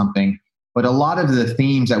to do something. But a lot of the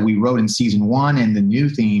themes that we wrote in season 1 and the new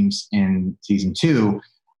themes in season 2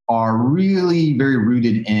 are really very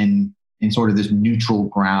rooted in sort of this neutral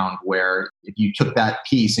ground where if you took that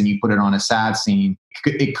piece and you put it on a sad scene,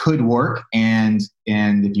 it could work. And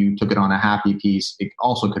if you took it on a happy piece, it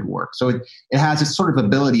also could work. So it has this sort of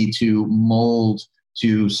ability to mold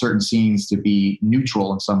to certain scenes to be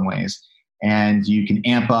neutral in some ways. And you can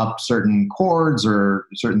amp up certain chords or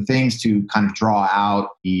certain things to kind of draw out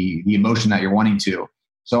the emotion that you're wanting to.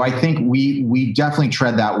 So I think we definitely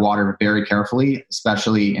tread that water very carefully,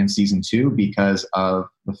 especially in season 2, because of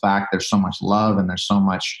the fact there's so much love and there's so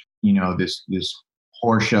much, this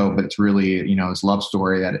horror show, but it's really, this love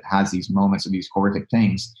story that it has these moments of these horrific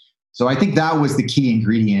things. So I think that was the key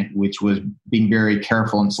ingredient, which was being very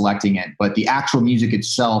careful in selecting it. But the actual music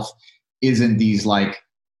itself isn't these like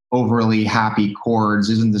overly happy chords,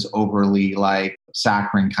 isn't this overly like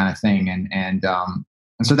saccharine kind of thing. And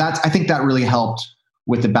so I think that really helped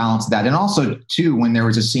with the balance of that. And also too, when there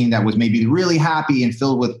was a scene that was maybe really happy and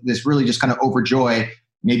filled with this really just kind of overjoy,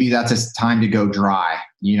 maybe that's a time to go dry.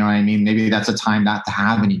 You know what I mean? Maybe that's a time not to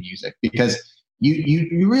have any music, because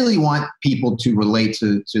you really want people to relate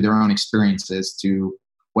to their own experiences, to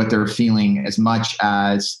what they're feeling, as much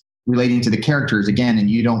as relating to the characters again. And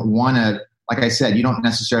you don't want to, like I said, you don't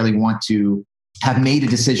necessarily want to have made a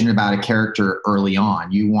decision about a character early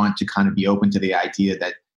on. You want to kind of be open to the idea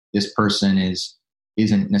that this person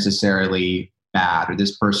isn't necessarily bad, or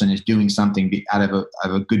this person is doing something out of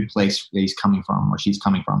a good place that he's coming from, or she's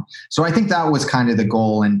coming from. So I think that was kind of the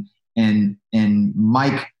goal. And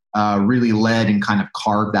Mike really led and kind of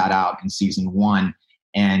carved that out in season 1,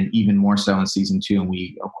 and even more so in season 2. And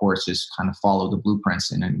we, of course, just kind of followed the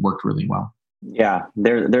blueprints, and it worked really well. Yeah,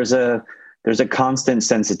 there's a constant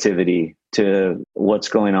sensitivity to what's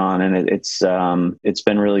going on, and it's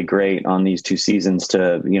been really great on these 2 seasons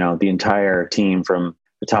to, the entire team from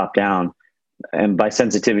the top down. And by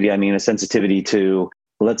sensitivity, I mean a sensitivity to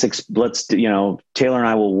let's Taylor and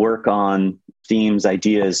I will work on themes,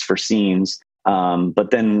 ideas for scenes,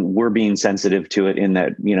 but then we're being sensitive to it in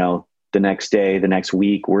that, the next day, the next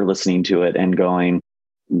week, we're listening to it and going,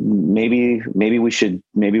 maybe we should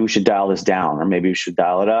dial this down, or maybe we should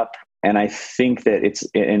dial it up. And I think that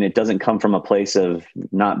it doesn't come from a place of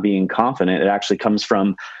not being confident. It actually comes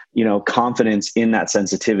from, confidence in that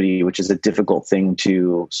sensitivity, which is a difficult thing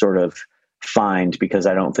to sort of find, because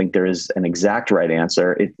I don't think there is an exact right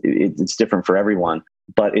answer. It's different for everyone,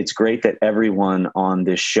 but it's great that everyone on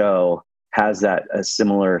this show has a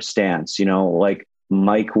similar stance. Like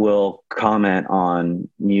Mike will comment on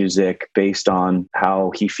music based on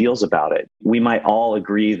how he feels about it. We might all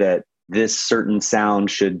agree that this certain sound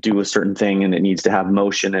should do a certain thing, and it needs to have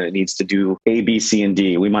motion, and it needs to do A, B, C, and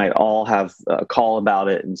D. We might all have a call about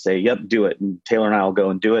it and say, yep, do it. And Taylor and I will go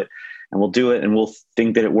and do it, and we'll do it, and we'll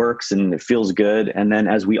think that it works and it feels good. And then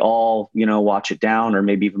as we all, watch it down, or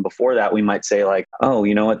maybe even before that, we might say like, oh,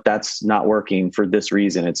 you know what, that's not working for this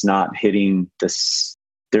reason. It's not hitting this.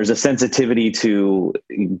 There's a sensitivity to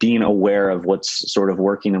being aware of what's sort of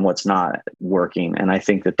working and what's not working. And I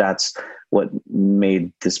think that that's what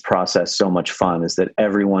made this process so much fun, is that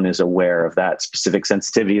everyone is aware of that specific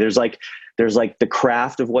sensitivity. There's like the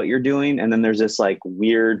craft of what you're doing, and then there's this like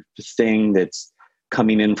weird thing that's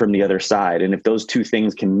coming in from the other side. And if those 2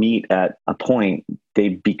 things can meet at a point, they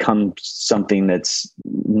become something that's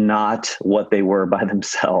not what they were by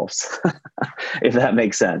themselves, if that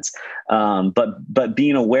makes sense. But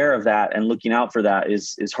being aware of that and looking out for that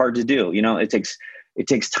is hard to do. It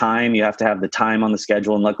takes time. You have to have the time on the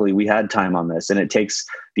schedule. And luckily we had time on this, and it takes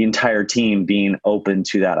the entire team being open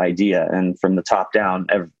to that idea. And from the top down,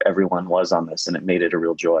 everyone was on this, and it made it a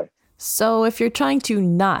real joy. So if you're trying to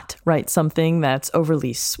not write something that's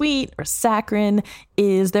overly sweet or saccharine,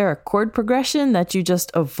 is there a chord progression that you just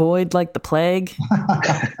avoid like the plague?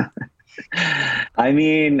 I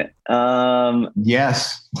mean,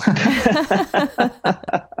 yes.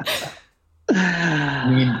 I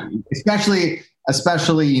mean, especially,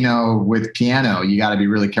 with piano, you got to be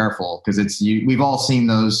really careful, because we've all seen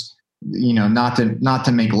those, not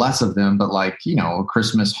to make less of them, but like, a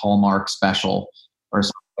Christmas Hallmark special or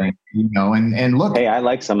something. And look, hey, I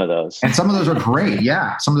like some of those, and some of those are great.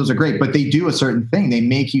 Yeah, some of those are great, but they do a certain thing. They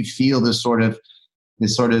make you feel this sort of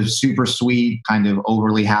super sweet, kind of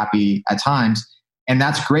overly happy at times, and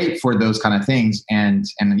that's great for those kind of things. And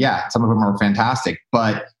yeah, some of them are fantastic.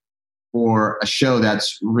 But for a show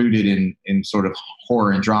that's rooted in sort of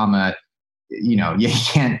horror and drama, you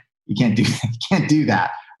can't do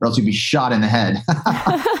that, or else you'd be shot in the head.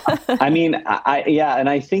 I mean, and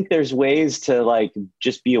I think there's ways to like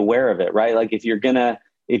just be aware of it, right? Like if you're gonna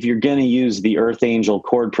use the Earth Angel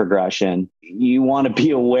chord progression, you want to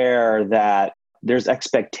be aware that there's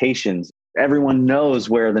expectations. Everyone knows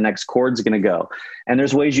where the next chord's going to go, and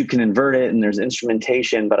there's ways you can invert it, and there's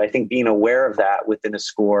instrumentation. But I think being aware of that within a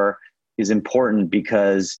score is important,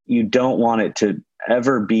 because you don't want it to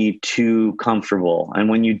ever be too comfortable. And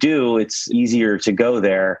when you do, it's easier to go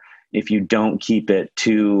there if you don't keep it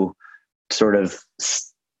too sort of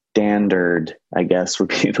standard, I guess would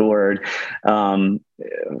be the word,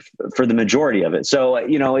 for the majority of it. So,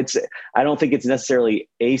 I don't think it's necessarily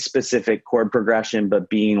a specific chord progression, but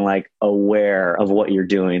being like aware of what you're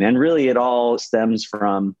doing. And really it all stems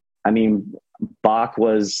from, Bach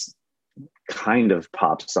was kind of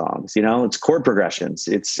pop songs, it's chord progressions.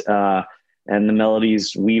 It's, and the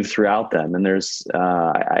melodies weave throughout them. And there's,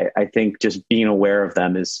 I think just being aware of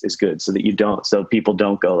them is good, so that so people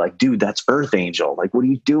don't go like, dude, that's Earth Angel. Like, what are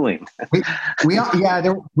you doing? we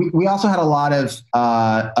also had a lot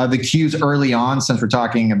of the cues early on, since we're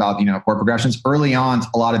talking about, chord progressions early on.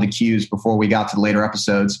 A lot of the cues before we got to the later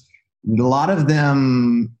episodes, a lot of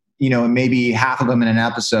them, and maybe half of them in an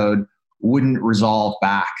episode wouldn't resolve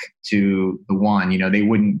back to the one, they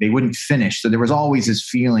wouldn't finish. So there was always this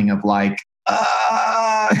feeling of like,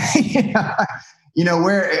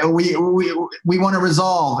 where we want to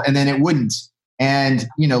resolve, and then it wouldn't. And,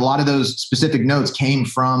 a lot of those specific notes came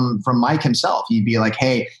from Mike himself. He'd be like,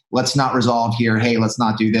 hey, let's not resolve here. Hey, let's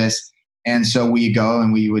not do this. And so we go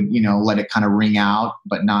and we would, let it kind of ring out,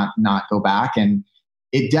 but not go back. And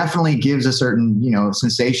it definitely gives a certain,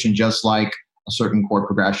 sensation, just like a certain chord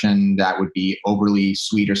progression that would be overly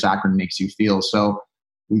sweet or saccharine makes you feel. So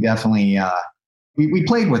we definitely, we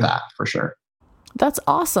played with that for sure. That's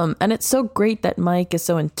awesome. And it's so great that Mike is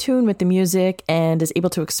so in tune with the music and is able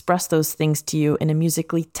to express those things to you in a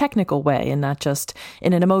musically technical way and not just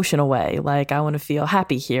in an emotional way. Like, I want to feel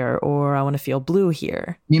happy here, or I want to feel blue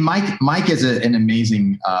here. I mean, Mike is an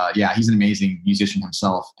amazing, he's an amazing musician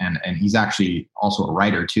himself. And he's actually also a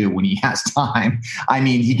writer too, when he has time. I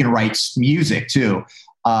mean, he can write music too.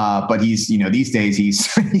 But he's, these days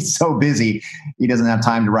he's so busy, he doesn't have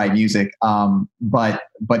time to write music. But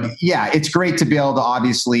yeah, it's great to be able to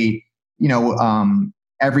obviously,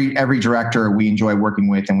 every director we enjoy working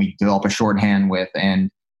with and we develop a shorthand with,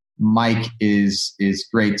 and Mike is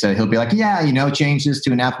great. He'll be like, change this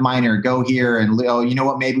to an F minor, go here. And you know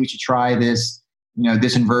what, maybe we should try this,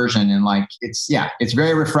 this inversion. And like, it's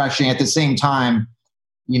very refreshing. At the same time,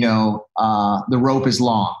 the rope is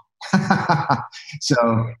long.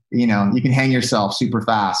 So, you can hang yourself super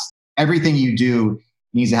fast. Everything you do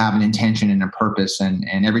needs to have an intention and a purpose. And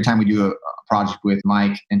every time we do a project with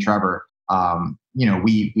Mike and Trevor,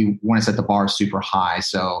 we want to set the bar super high.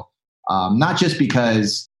 So, not just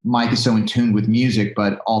because Mike is so in tune with music,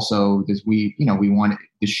 but also because we want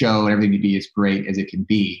the show and everything to be as great as it can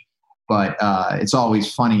be. But, it's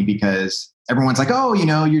always funny because everyone's like, oh,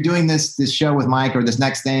 you're doing this show with Mike or this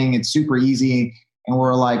next thing. It's super easy. And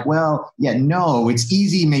we're like, well, yeah, no, it's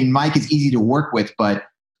easy. I mean, Mike is easy to work with, but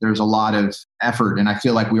there's a lot of effort. And I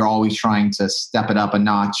feel like we're always trying to step it up a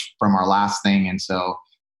notch from our last thing. And so,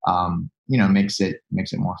 makes it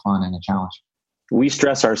more fun and a challenge. We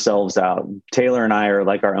stress ourselves out. Taylor and I are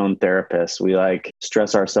like our own therapists. We like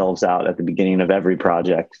stress ourselves out at the beginning of every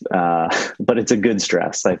project. But it's a good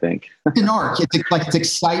stress, I think. It's an arc. It's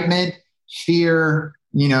excitement, fear,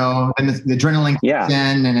 and the adrenaline kicks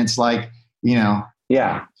in, and it's like,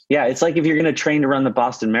 Yeah. It's like if you're going to train to run the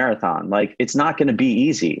Boston Marathon, like it's not going to be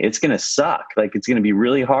easy. It's going to suck. Like it's going to be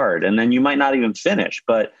really hard. And then you might not even finish.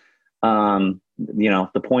 But,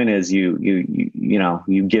 the point is you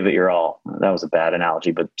give it your all. That was a bad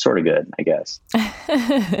analogy, but sort of good, I guess.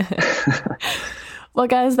 Well,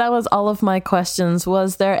 guys, that was all of my questions.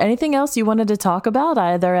 Was there anything else you wanted to talk about,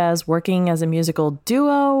 either as working as a musical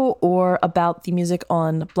duo or about the music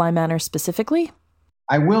on Bly Manor specifically?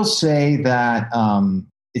 I will say that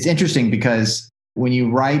it's interesting because when you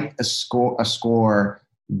write a score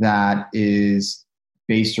that is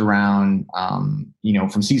based around,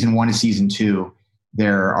 from season 1 to season 2,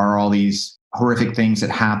 there are all these horrific things that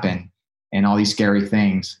happen and all these scary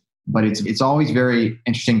things. But it's always very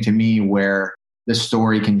interesting to me where the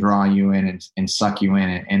story can draw you in and suck you in.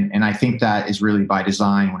 And I think that is really by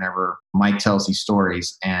design whenever Mike tells these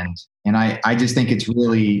stories. And I just think it's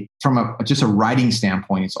really, from just a writing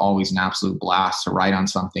standpoint, it's always an absolute blast to write on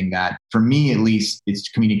something that, for me at least, it's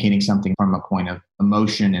communicating something from a point of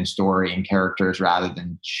emotion and story and characters rather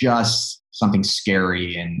than just something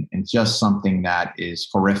scary and just something that is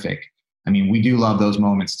horrific. I mean, we do love those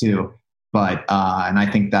moments too. But, and I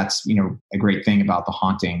think that's, a great thing about The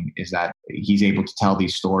Haunting is that he's able to tell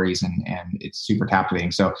these stories and it's super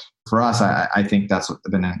captivating. So for us, I think that's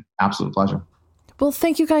been an absolute pleasure. Well,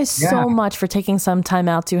 thank you guys so much for taking some time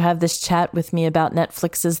out to have this chat with me about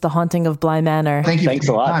Netflix's The Haunting of Bly Manor. Thank you. Thanks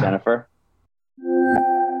a lot, Jennifer.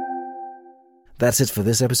 That's it for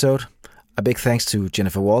this episode. A big thanks to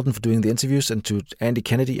Jennifer Walden for doing the interviews and to Andy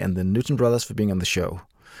Kennedy and the Newton brothers for being on the show.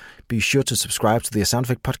 Be sure to subscribe to the Sound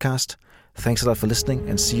Effect podcast. Thanks a lot for listening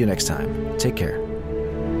and see you next time. Take care.